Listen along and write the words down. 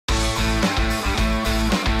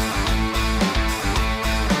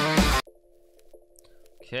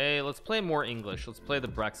Okay, let's play more English. Let's play the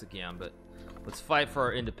Brexit Gambit. Let's fight for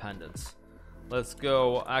our independence. Let's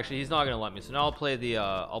go. Actually, he's not gonna let me, so now I'll play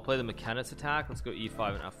the McKenna's attack. Let's go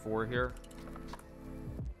e5 and f4 here.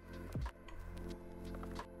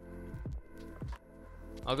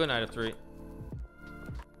 I'll go knight f3.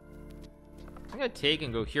 I think I'd take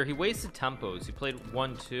and go here. He wasted tempos. He played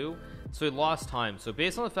 1-2, so he lost time. So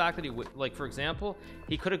based on the fact that he, like, for example,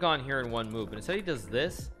 he could have gone here in one move, but instead he does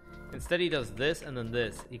this. Instead he does this and then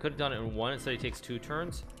this. He could have done it in one. Instead he takes 2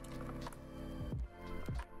 turns.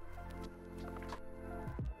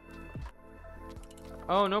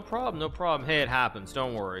 Oh, no problem, no problem. Hey, it happens.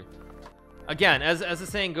 Don't worry. Again, as the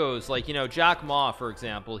saying goes, like, you know, Jack Ma, for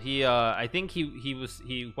example, he I think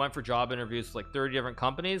he went for job interviews with like 30 different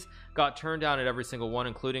companies, got turned down at every single one,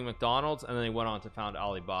 including McDonald's, and then he went on to found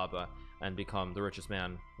Alibaba and become the richest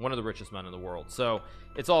man, one of the richest men in the world. So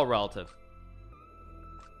it's all relative.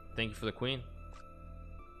 Thank you for the queen.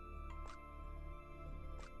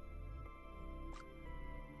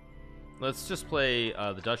 Let's just play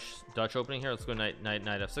the Dutch opening here. Let's go knight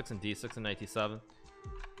f6 and d6 and knight d7.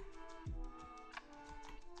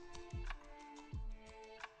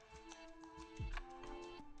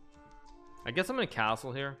 I guess I'm gonna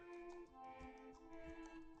castle here.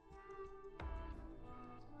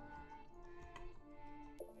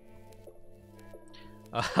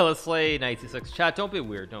 Let's play knight c6. Chat, don't be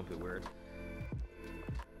weird. Don't be weird.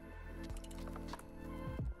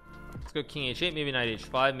 Let's go king h8, maybe knight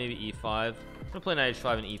h5, maybe e5. I'm gonna play knight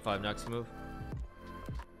h5 and e5 next move.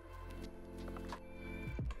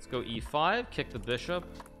 Let's go e5, kick the bishop.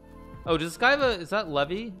 Oh, does this guy have a, is that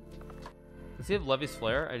Levy? Does he have Levy's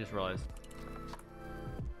flare? I just realized.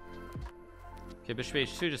 Okay, bishop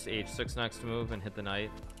h2, just h6 next move and hit the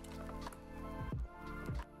knight.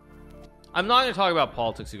 I'm not going to talk about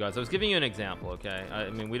politics, you guys. I was giving you an example, okay? I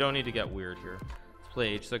mean, we don't need to get weird here. Let's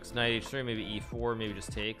play h6, knight h3, maybe e4, maybe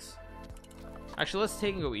just takes. Actually, let's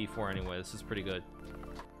take and go e4 anyway. This is pretty good.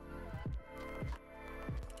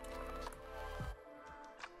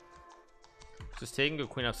 Just take and go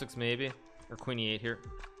queen f6 maybe, or queen e8 here.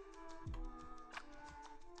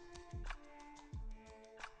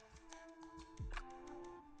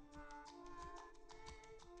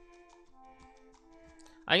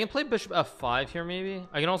 I can play bishop f5 here maybe.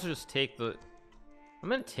 I can also just take the, I'm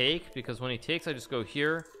gonna take, because when he takes I just go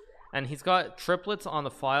here, and he's got triplets on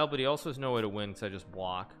the file, but he also has no way to win because I just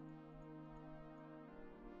block.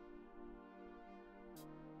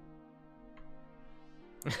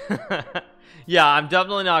 Yeah, I'm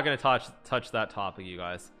definitely not gonna touch that topic, you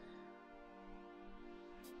guys.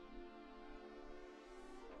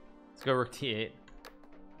 Let's go rook t8.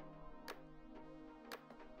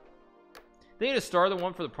 They need to star the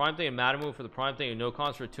 1 for the prime thing and Madamu for the prime thing and no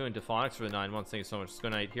cons for 2 and Dephonics for the 9 months. Thank you so much. Let's go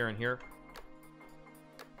knight here and here.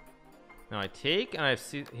 Now I take and I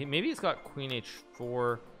see maybe he's got queen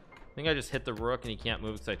h4. I think I just hit the rook and he can't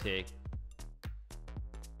move because I take.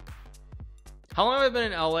 How long have I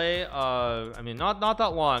been in LA? I mean, not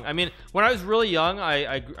that long. I mean, when I was really young,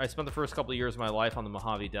 I spent the first couple of years of my life on the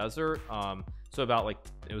Mojave Desert. So about like,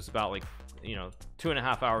 it was about like, you know,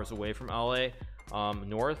 2.5 hours away from LA.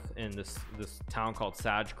 North in this town called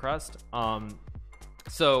Sagecrest.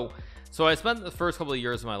 So I spent the first couple of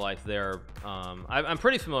years of my life there. I'm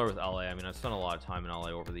pretty familiar with LA. I mean, I've spent a lot of time in LA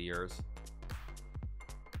over the years.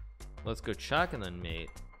 Let's go check and then mate.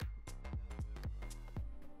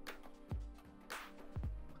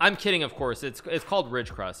 I'm kidding, of course. It's called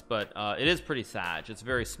Ridgecrest, but it is pretty Sag. It's a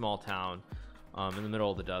very small town in the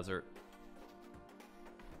middle of the desert.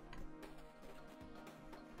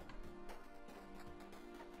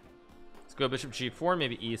 Let's go bishop g4,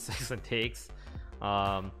 maybe e6 and takes.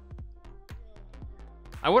 I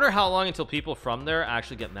wonder how long until people from there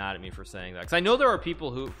actually get mad at me for saying that, because I know there are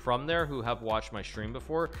people who from there who have watched my stream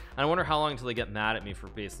before, and I wonder how long until they get mad at me for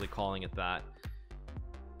basically calling it that.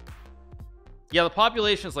 Yeah, the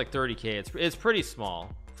population is like 30k. It's pretty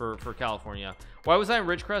small for California. Why was I in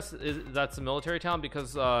Ridgecrest? That's a military town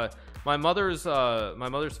because my mother's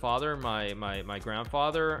father, my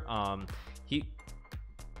grandfather,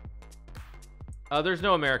 there's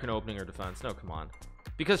no American opening or defense. No, come on.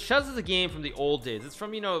 Because chess is a game from the old days. It's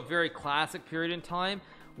from, you know, a very classic period in time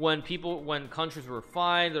when countries were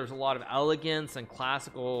refined. There's a lot of elegance and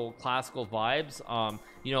classical vibes.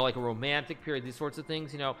 You know, like a romantic period, these sorts of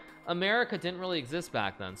things. You know, America didn't really exist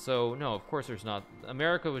back then. So no, of course there's not.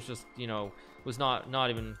 America was just, you know, was not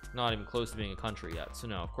even close to being a country yet. So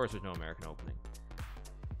no, of course there's no American opening.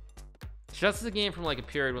 Chess is a game from like a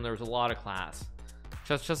period when there was a lot of class.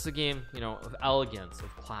 Just a game, you know, of elegance,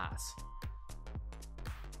 of class.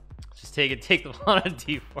 Just take the pawn on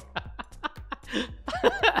d4.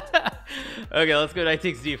 Okay, let's go knight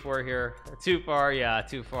takes d4 here. Too far, yeah,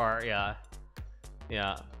 too far, yeah.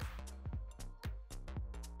 Yeah.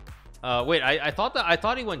 Wait, I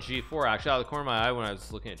thought he went g4 actually. Out of the corner of my eye when I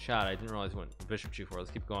was looking at chat, I didn't realize he went bishop g4.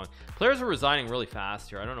 Let's keep going. Players are resigning really fast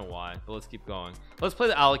here. I don't know why, but let's keep going. Let's play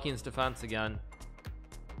the Alekhines defense again.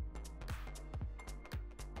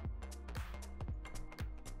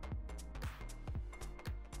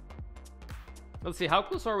 Let's see, how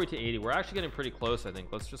close are we to 80? We're actually getting pretty close, I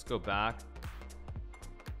think. Let's just go back.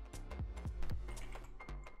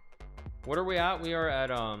 What are we at? We are at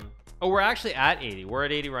oh, we're actually at 80. We're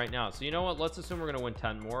at 80 right now. So you know what, let's assume we're gonna win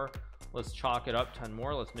 10 more. Let's chalk it up 10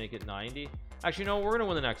 more. Let's make it 90. Actually no, we're gonna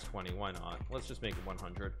win the next 20. Why not? Let's just make it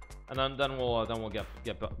 100, and then we'll get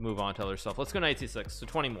move on to other stuff. Let's go knight c6, so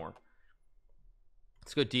 20 more.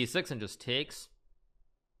 Let's go d6 and just takes.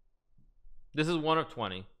 This is 1 of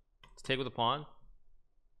 20. Let's take with a pawn.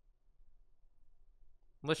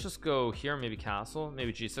 Let's just go here, maybe castle,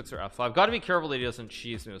 maybe g6 or f5. Got to be careful that he doesn't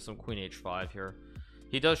cheese me with some queen h5 here.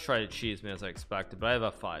 He does try to cheese me as I expected, but I have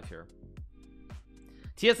f5 here.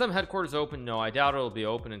 TSM headquarters open? No, I doubt it'll be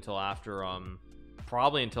open until after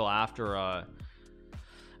probably until after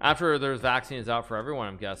there's vaccines out for everyone,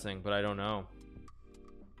 I'm guessing, but I don't know.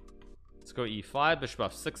 Let's go e5, bishop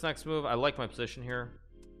f6 next move. I like my position here.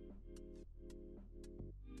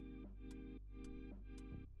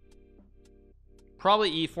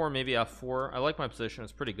 Probably e4, maybe f4. I like my position,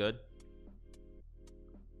 it's pretty good.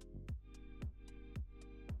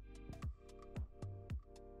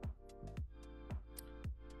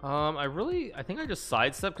 I think I just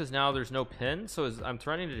sidestep because now there's no pin, so I'm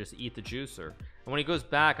threatening to just eat the juicer, and when he goes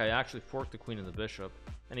back I actually fork the queen and the bishop,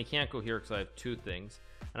 and he can't go here because I have two things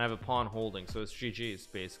and I have a pawn holding, so it's GG's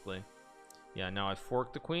basically. Yeah, now I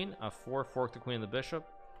fork the queen, f4, fork the queen and the bishop.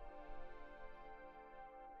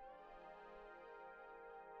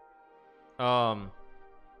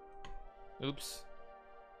 Oops.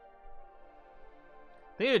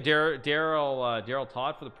 I think Daryl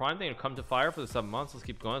Todd for the prime thing to come to fire for the 7 months. Let's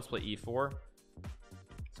keep going. Let's play e4.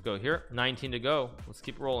 Let's go here. 19 to go. Let's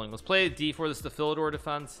keep rolling. Let's play d4. This is the Philidor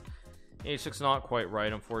defense. h6 not quite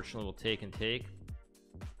right, unfortunately. We'll take and take.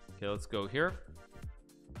 Okay, let's go here.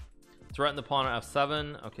 Threaten the pawn at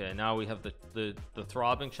f7. Okay, now we have the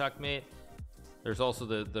throbbing checkmate. There's also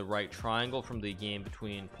the right triangle from the game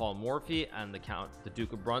between Paul Morphy and the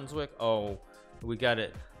Duke of Brunswick. Oh, we get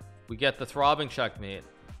it. We get the throbbing checkmate.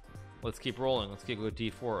 Let's keep rolling. Let's go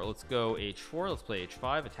d4. Let's go h4. Let's play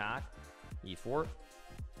h5, attack, e4.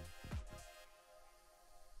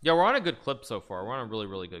 Yeah, we're on a good clip so far. We're on a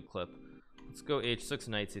really good clip. Let's go h6,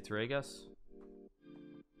 knight c3, I guess.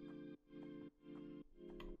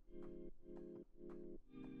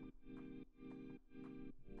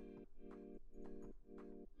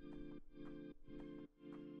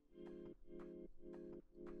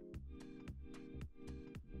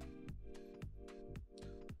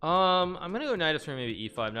 I'm gonna go knight f3, maybe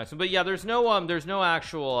e5 next. But yeah, there's no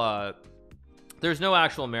actual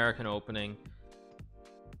American opening.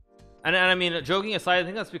 And I mean, joking aside, I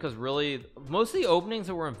think that's because really most of the openings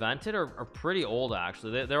that were invented are pretty old.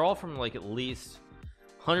 Actually, they're all from like at least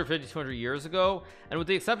 150 200 years ago, and with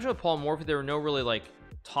the exception of Paul Morphy, there were no really like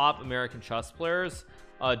top American chess players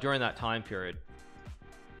during that time period.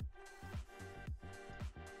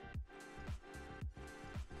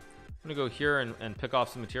 I'm gonna go here and pick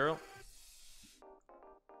off some material.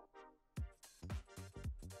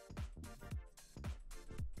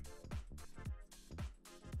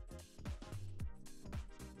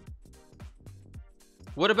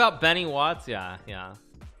 What about Benny Watts? Yeah.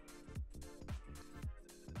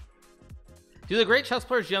 Do the great chess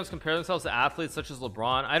players GMs compare themselves to athletes such as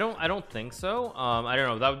LeBron? I don't think so. I don't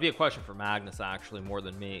know, that would be a question for Magnus actually more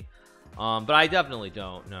than me, but I definitely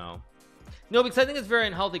don't know. No, because I think it's very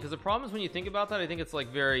unhealthy, because the problem is when you think about that, I think it's like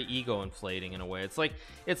very ego inflating in a way. It's like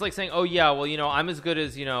saying, oh yeah, well, you know, I'm as good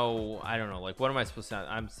as, you know, I don't know, like what am I supposed to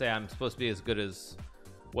I'm supposed to be as good as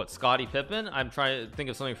what, Scottie Pippen? I'm trying to think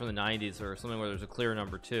of something from the 90s or something where there's a clear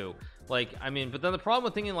number 2. Like, I mean, but then the problem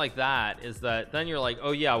with thinking like that is that then you're like,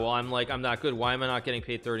 oh yeah, well, I'm that good, why am I not getting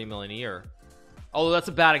paid 30 million a year? Although that's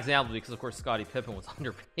a bad example, because of course Scottie Pippen was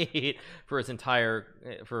underpaid for his entire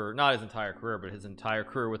not his entire career, but his entire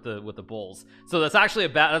career with the Bulls. So that's actually a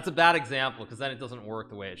bad example, because then it doesn't work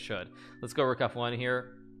the way it should. Let's go rook f1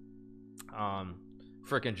 here.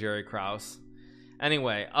 Frickin' Jerry Krause.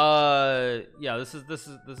 Anyway, yeah, this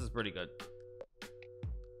is pretty good.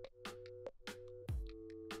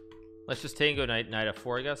 Let's just take and go knight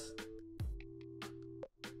f4, I guess.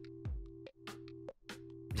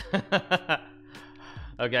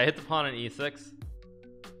 Okay, I hit the pawn on e6.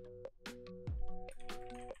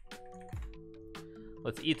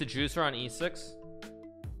 Let's eat the juicer on e6.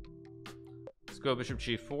 Let's go bishop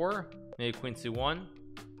g4, maybe queen c1.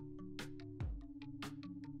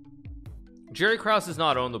 Jerry Krause does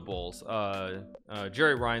not own the bulls.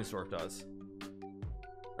 Jerry Reinsdorf does.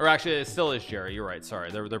 Or actually, it still is Jerry. You're right.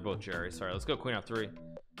 Sorry, they're both Jerry. Sorry. Let's go queen f3.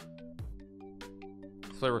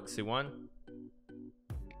 Play rook c1.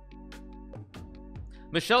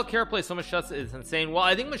 Michelle Kerr plays so much chess, it's insane. Well,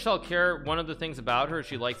 I think Michelle Kerr, one of the things about her is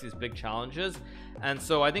she likes these big challenges, and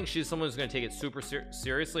so I think she's someone who's going to take it super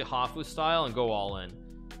seriously, Hafu style, and go all in.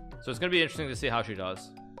 So it's going to be interesting to see how she does.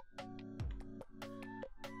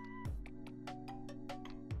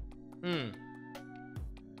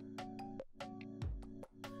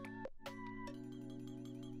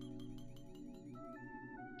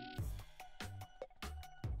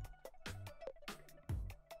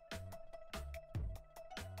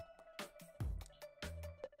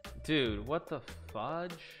 Dude, what the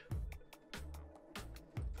fudge?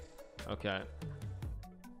 Okay,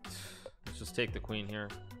 let's just take the queen here.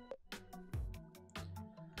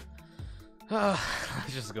 Let's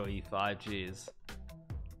just go e5. Jeez.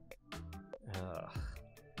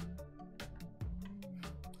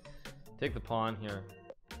 Take the pawn here.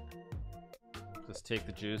 Just take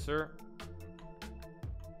the juicer.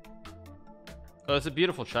 Oh, it's a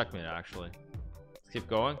beautiful checkmate, actually. Let's keep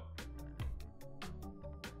going.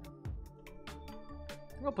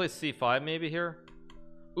 I'll play c5 maybe here.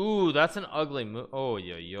 Ooh, that's an ugly move. Oh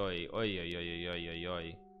yeah, yoy, oh yeah,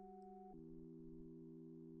 yoy.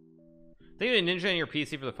 Thank you to Ninja and your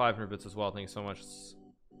PC for the 500 bits as well. Thank you so much.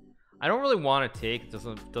 I don't really want to take. It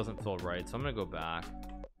doesn't feel right, so I'm gonna go back.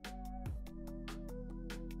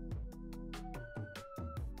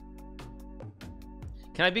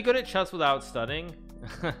 Can I be good at chess without studying?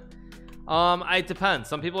 It depends.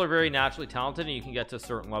 Some people are very naturally talented, and you can get to a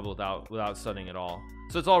certain level without studying at all.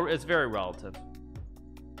 So it's very relative.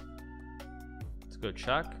 Let's go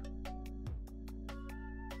check.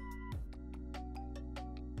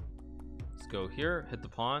 Let's go here, hit the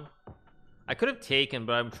pawn. I could have taken,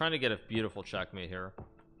 but I'm trying to get a beautiful checkmate here.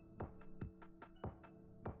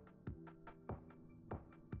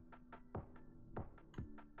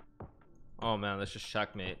 Oh man, that's just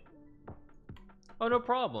checkmate. Oh, no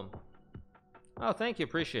problem. Oh, thank you,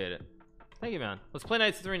 appreciate it. Thank you, man. Let's play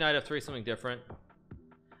knight c3, knight f3, something different.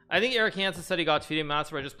 I think Eric Hansen said he got FIDE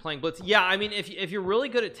master by just playing blitz. Yeah, I mean, if you're really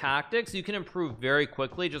good at tactics, you can improve very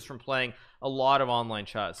quickly just from playing a lot of online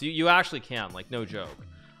chess. You actually can, like, no joke.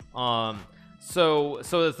 So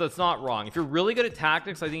that's not wrong. If you're really good at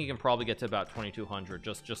tactics, I think you can probably get to about 2200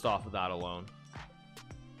 just off of that alone.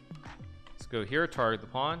 Let's go here, target the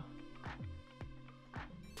pawn.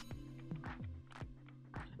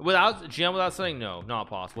 Without GM, without saying no, not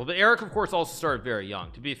possible. But Eric, of course, also started very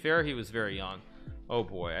young. To be fair, he was very young. Oh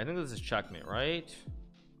boy, I think this is checkmate, right?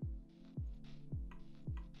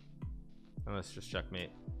 And let's just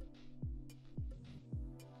checkmate.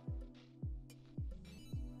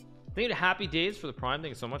 Thank you to Happy Days for the Prime.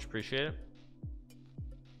 Thank you so much, appreciate it.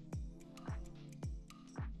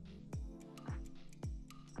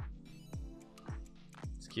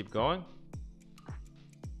 Let's keep going.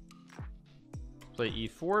 Play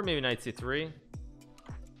e4, maybe knight c3.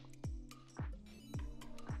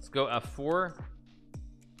 Let's go f4.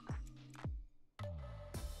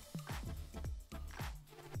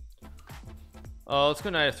 Let's go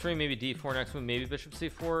knight f3, maybe d4 next move, maybe bishop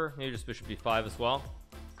c4, maybe just bishop b5 as well.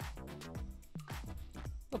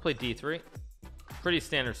 I'll play d3. Pretty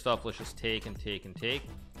standard stuff. Let's just take and take and take.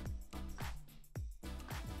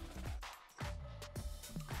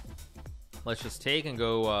 Let's just take and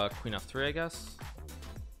go queen f3, I guess.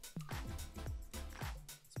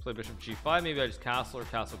 Let's play bishop g5. Maybe I just castle or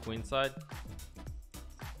castle queenside.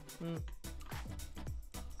 Let's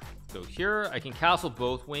go here. I can castle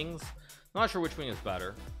both wings. Not sure which wing is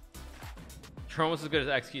better. You're almost as good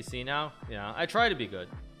as XQC now. Yeah, I try to be good.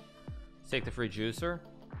 Let's take the free juicer.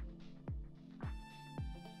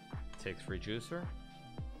 Take the free juicer.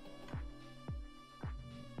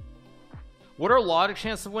 What are logic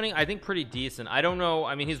chances of winning? I think pretty decent. I don't know.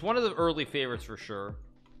 I mean, he's one of the early favorites for sure.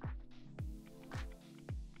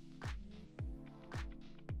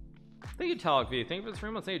 Thank you, Talak V. Thank you for the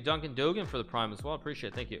 3 months. Thank you, Duncan Dogan, for the Prime as well.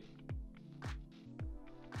 Appreciate it. Thank you.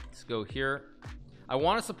 Let's go here. I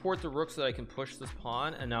want to support the rook so that I can push this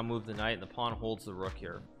pawn and now move the knight, and the pawn holds the rook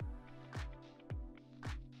here.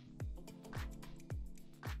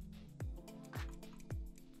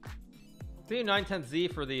 Thank you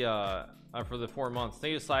 910Z for the 4 months.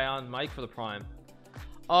 Thank you Scion Mike for the Prime.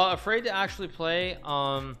 Afraid to actually play.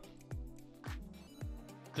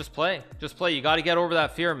 Just play. You got to get over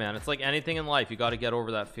that fear, man. It's like anything in life. You got to get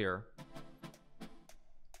over that fear.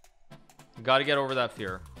 Got to get over that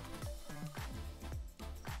fear.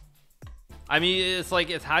 I mean, it's like,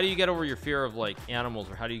 it's how do you get over your fear of like animals,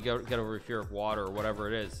 or how do you get over your fear of water, or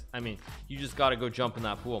whatever it is. I mean, you just got to go jump in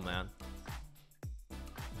that pool, man.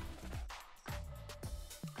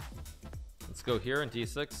 Let's go here in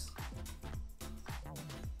d6. Let's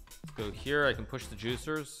go here. I can push the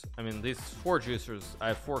juicers. I mean, these 4 juicers, I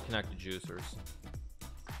have 4 connected juicers.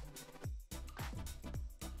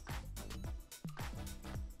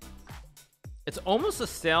 It's almost a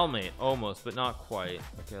stalemate, almost, but not quite.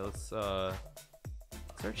 Okay, let's is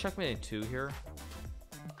there a checkmate in 2 here?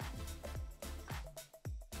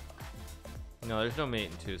 No, there's no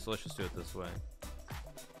mate in 2, so let's just do it this way.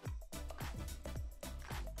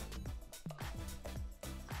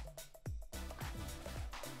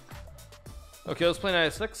 Okay, let's play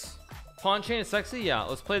knight f6. Pawn chain is sexy. Yeah,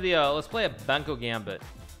 let's play a Benko gambit,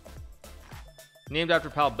 named after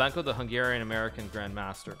Pal Benko, the Hungarian American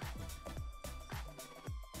grandmaster.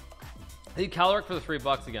 Thank you Caloric for the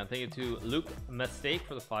 $3 again. Thank you to Luke Mistake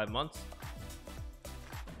for the 5 months.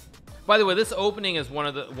 By the way, this opening is one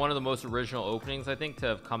of the most original openings I think to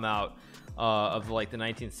have come out of like the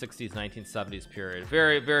 1960s 1970s period.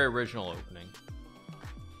 Very original opening.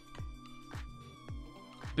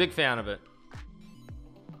 Big fan of it.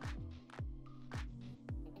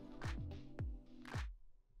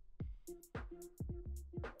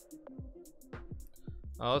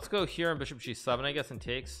 Let's go here on bishop g7, I guess, and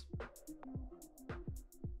takes.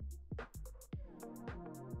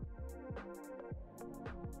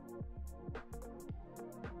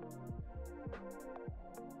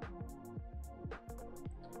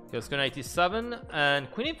 Okay, let's go knight d7,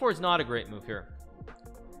 and queen e4 is not a great move here.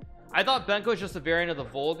 I thought Benko is just a variant of the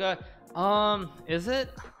Volga. Is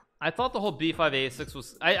it? I thought the whole b5 a6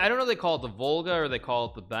 was, I don't know if they call it the Volga or they call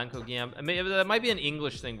it the Benko gam. I mean, that might be an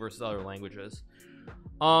English thing versus other languages.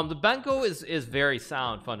 The Benko is very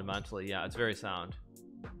sound fundamentally. Yeah, it's very sound.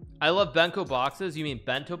 I love Benko boxes. You mean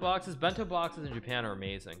bento boxes? Bento boxes in Japan are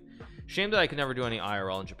amazing. Shame that I could never do any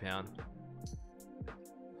IRL in Japan.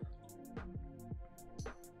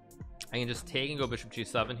 I can just take and go bishop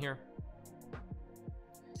g7 here.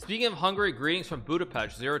 Speaking of Hungary, greetings from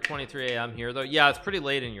Budapest. 0:23 a.m. here though. Yeah, it's pretty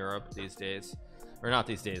late in Europe these days, or not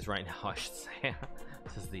these days, right now I should say.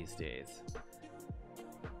 This is these days.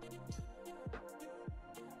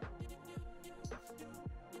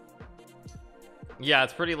 Yeah,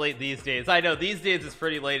 it's pretty late these days. I know these days it's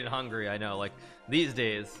pretty late in Hungary. I know, like these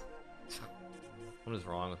days. What is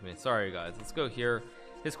wrong with me? Sorry guys. Let's go here.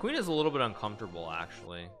 His queen is a little bit uncomfortable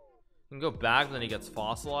actually. He can go back, then he gets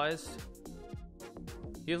fossilized.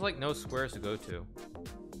 He has like no squares to go to.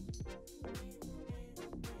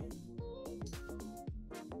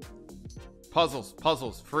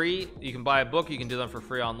 Puzzles free. You can buy a book, you can do them for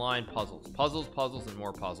free online. Puzzles and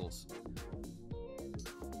more puzzles.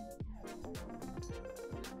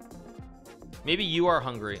 Maybe you are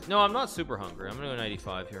hungry. No, I'm not super hungry. I'm gonna go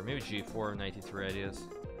 95 here. Maybe g4, 93 ideas.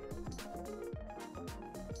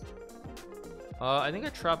 I think I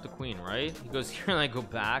trapped the queen, right? He goes here and I go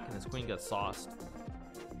back and his queen gets sauced.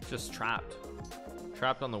 It's just trapped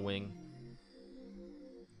on the wing.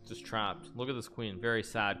 Just trapped. Look at this queen, very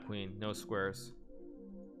sad queen, no squares.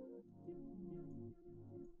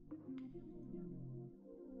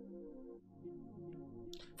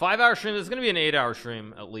 Five-hour stream. This is gonna be an 8-hour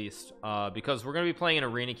stream at least, because we're gonna be playing in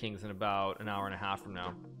Arena Kings in about an hour and a half from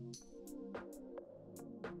now.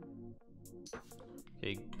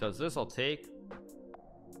 Okay, does this, I'll take.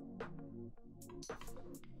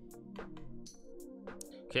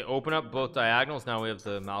 Okay, open up both diagonals. Now we have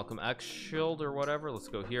the Malcolm X shield or whatever. Let's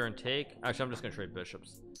go here and take. Actually, I'm just gonna trade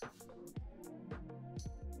bishops.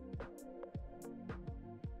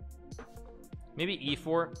 Maybe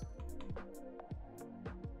e4.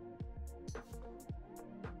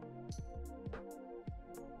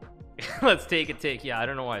 Let's take it. Yeah, I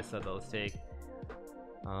don't know why I said that. Let's take.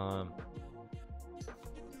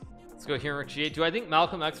 Let's go here. G8. Do I think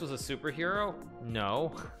Malcolm X was a superhero?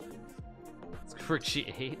 No. Let's go for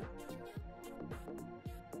G8.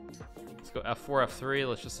 Let's go F4, F3.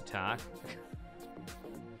 Let's just attack.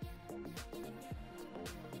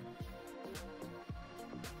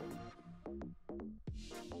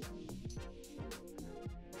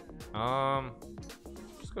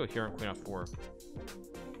 Just go here and queen F4.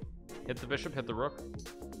 Hit the bishop, hit the rook.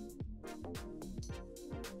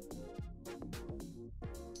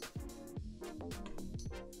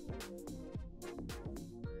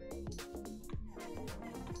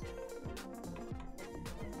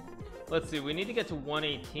 Let's see, we need to get to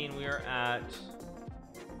 118. We are at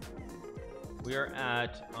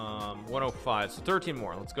 105, so 13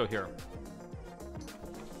 more. Let's go here.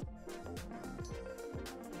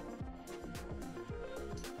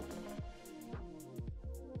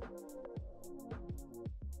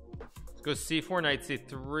 Let's go c4, knight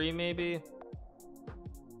c3 maybe.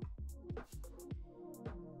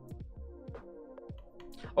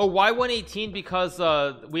 Oh, why 118? Because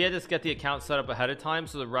we had to get the account set up ahead of time,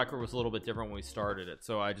 so the record was a little bit different when we started it.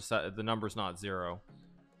 So I just the number's not 0.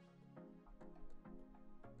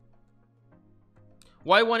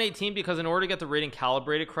 Why 118? Because in order to get the rating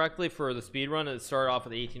calibrated correctly for the speed run, it started off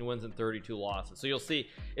with 18 wins and 32 losses. So you'll see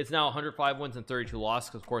it's now 105 wins and 32 losses,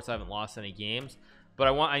 because of course I haven't lost any games, but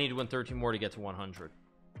I need to win 13 more to get to 100.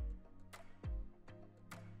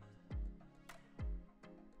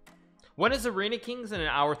 When is Arena Kings? In an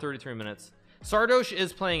hour 33 minutes. Sardosh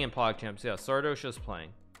is playing in PogChamps. Yeah, Sardosh is playing.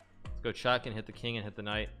 Let's go check and hit the king and hit the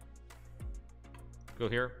knight. Go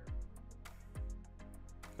here.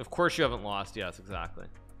 Of course you haven't lost. Yes, exactly.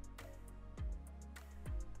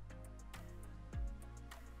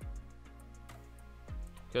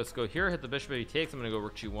 Okay, let's go here, hit the bishop. He takes. I'm gonna go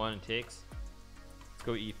rook g1 and takes. Let's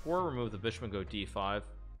go e4, remove the bishop and go d5.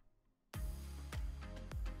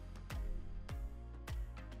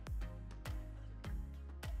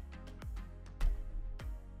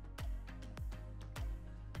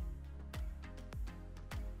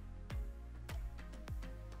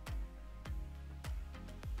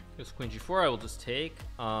 Goes queen g4. I will just take.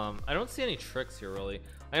 I don't see any tricks here really.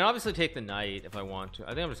 I can obviously take the knight if I want to.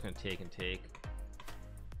 I think I'm just gonna take and take.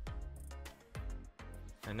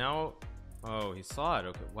 And now, oh, he saw it.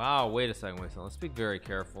 Okay, wow, wait a second, let's be very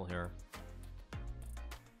careful here.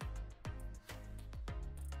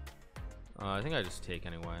 I think I just take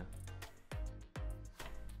anyway.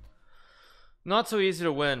 Not so easy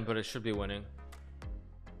to win, but it should be winning.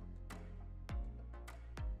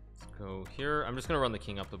 Let's go here. I'm just gonna run the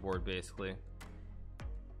king up the board basically.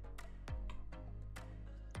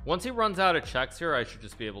 Once he runs out of checks here, I should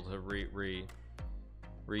just be able to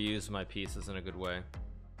reuse my pieces in a good way.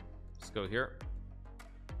 Let's go here.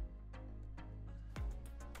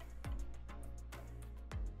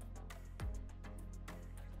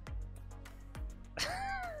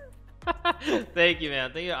 Thank you,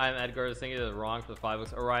 man. Thank you. I'm Edgar. Thank you to the wrong for the 5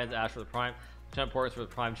 books. Orion's Ash for the prime. Lieutenant Portis for the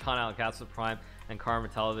prime. John Allen Katz for the prime. And Karma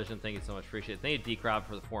Television. Thank you so much. Appreciate it. Thank you, D-Crab,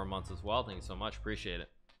 for the 4 months as well. Thank you so much. Appreciate it.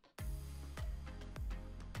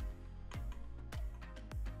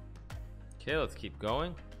 Okay, let's keep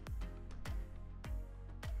going.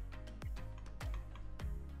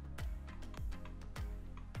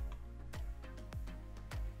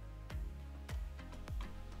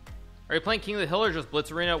 Are you playing King of the Hill or just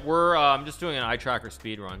Blitz Arena? We're I'm just doing an eye tracker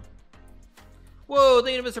speed run. Whoa,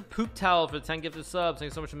 thank you to Mr. Poop Towel for the 10 gifted subs.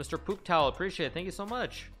 Thank you so much to Mr. Poop Towel. Appreciate it. Thank you so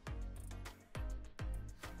much.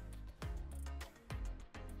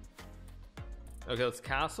 Okay, let's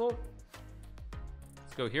castle.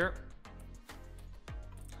 Let's go here.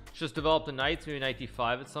 Let's just develop the knights. Maybe knight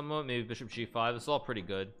d5 at some moment. Maybe bishop g5. This is all pretty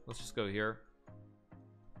good. Let's just go here.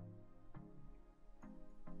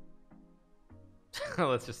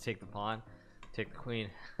 Let's just take the pawn, take the queen.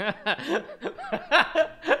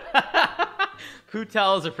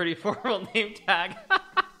 Putel is a pretty formal name tag.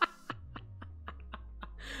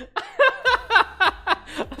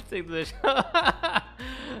 Let's take the bishop.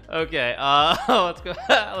 Okay, let's go.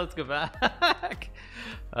 Let's go back.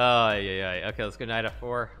 Oh yeah. Okay, let's go knight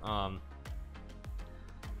f4.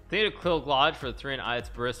 Thank you to Clill Glodge for the 3 and it's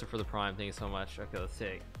Barista for the prime. Thank you so much. Okay, let's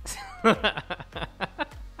take.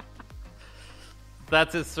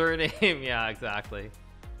 That's his surname. Yeah, exactly.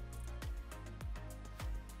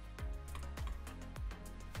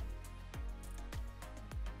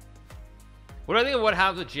 What do I think of what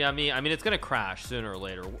happens with GME? I mean, it's going to crash sooner or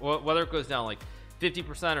later. Whether it goes down like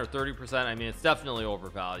 50% or 30%, I mean, it's definitely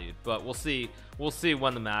overvalued. But we'll see. We'll see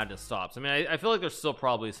when the madness stops. I mean, I feel like there's still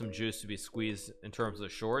probably some juice to be squeezed in terms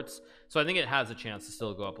of shorts. So I think it has a chance to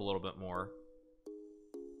still go up a little bit more.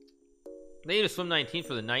 They need a swim 19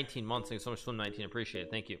 for the 19 months. Thank you so much, swim 19. Appreciate it.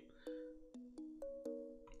 Thank you.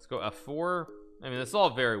 Let's go f4. I mean, this is all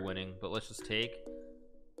very winning, but let's just take.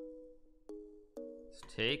 Let's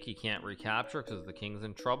take. He can't recapture because the king's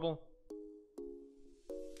in trouble.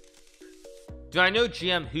 Do I know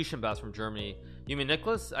GMHikaru from Germany? You mean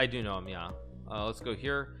Nicholas? I do know him, yeah. Let's go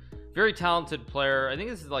here. Very talented player. I think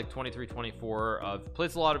this is like 23, 24.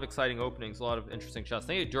 Plays a lot of exciting openings, a lot of interesting shots.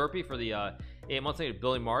 Thank you, Derpy, for the 8 months. Thank you to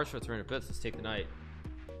Billy Mars for 300 bits. Let's take the knight.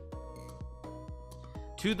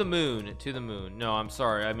 To the moon. To the moon. No, I'm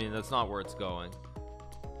sorry. I mean, that's not where it's going.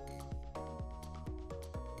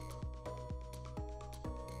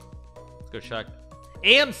 Let's go check.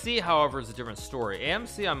 AMC, however, is a different story.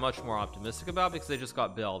 AMC I'm much more optimistic about because they just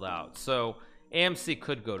got bailed out. So AMC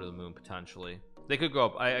could go to the moon potentially. They could go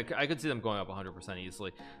up. I could see them going up 100%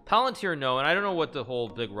 easily. Palantir, no. And I don't know what the whole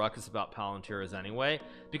big ruckus about Palantir is anyway,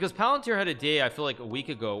 because Palantir had a day, I feel like a week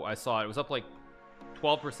ago I saw it was up like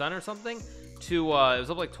 12% or something to it was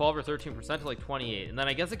up like 12 or 13% to like 28, and then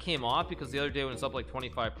I guess it came off because the other day when it's up like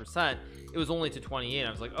 25% it was only to 28.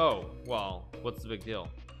 I was like, oh well, what's the big deal?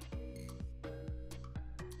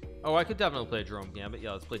 Oh, I could definitely play Jerome Gambit.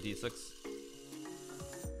 Yeah, let's play d6.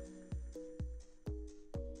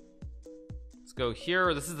 Let's go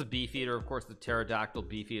here. This is the beefeater, of course, the pterodactyl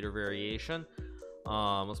beefeater variation.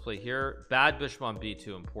 Let's play here. Bad bishop on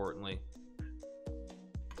b2, importantly.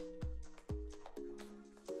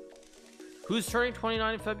 Who's turning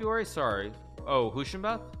 29 in February? Sorry. Oh,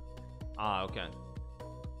 Hushinbeth? Ah, okay.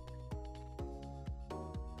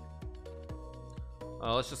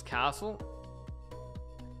 Let's just castle.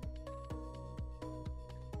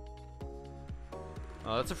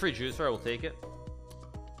 That's a free juicer. I will take it.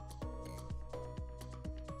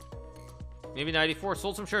 Maybe 94.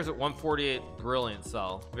 Sold some shares at 148. Brilliant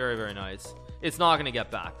sell. Very, very nice. It's not going to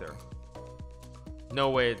get back there. No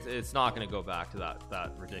way. It's not going to go back to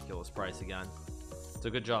that ridiculous price again. It's a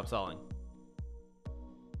good job selling.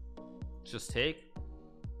 Just take.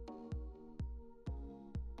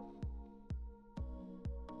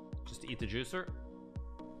 Just eat the juicer.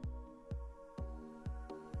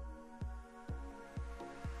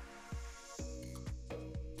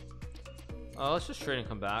 Let's just trade and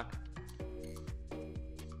come back.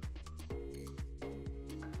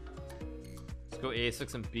 Let's go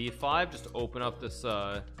a6 and b5 just to open up this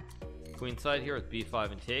queen side here with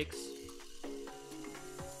b5 and takes.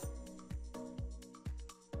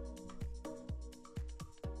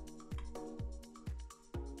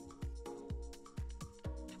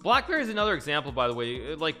 BlackBerry is another example, by the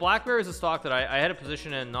way. Like, BlackBerry is a stock that I had a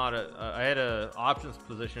position in, not a I had a options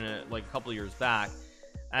position in it like a couple of years back,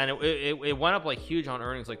 and it went up like huge on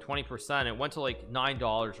earnings, like 20%. It went to like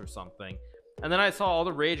 $9 or something, and then I saw all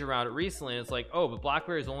the rage around it recently, and it's like, oh, but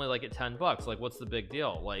BlackBerry is only like at $10. Like, what's the big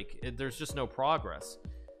deal? Like, there's just no progress.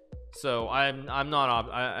 So I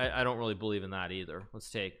don't really believe in that either. Let's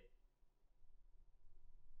take.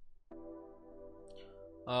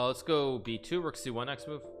 Let's go b2. Rook c1 next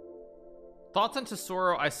move. Thoughts on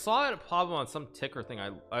Tesoro? I saw it probably on some ticker thing.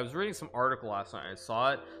 I was reading some article last night. I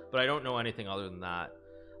saw it, but I don't know anything other than that.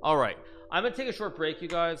 All right, I'm gonna take a short break, you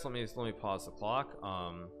guys. Let me pause the clock.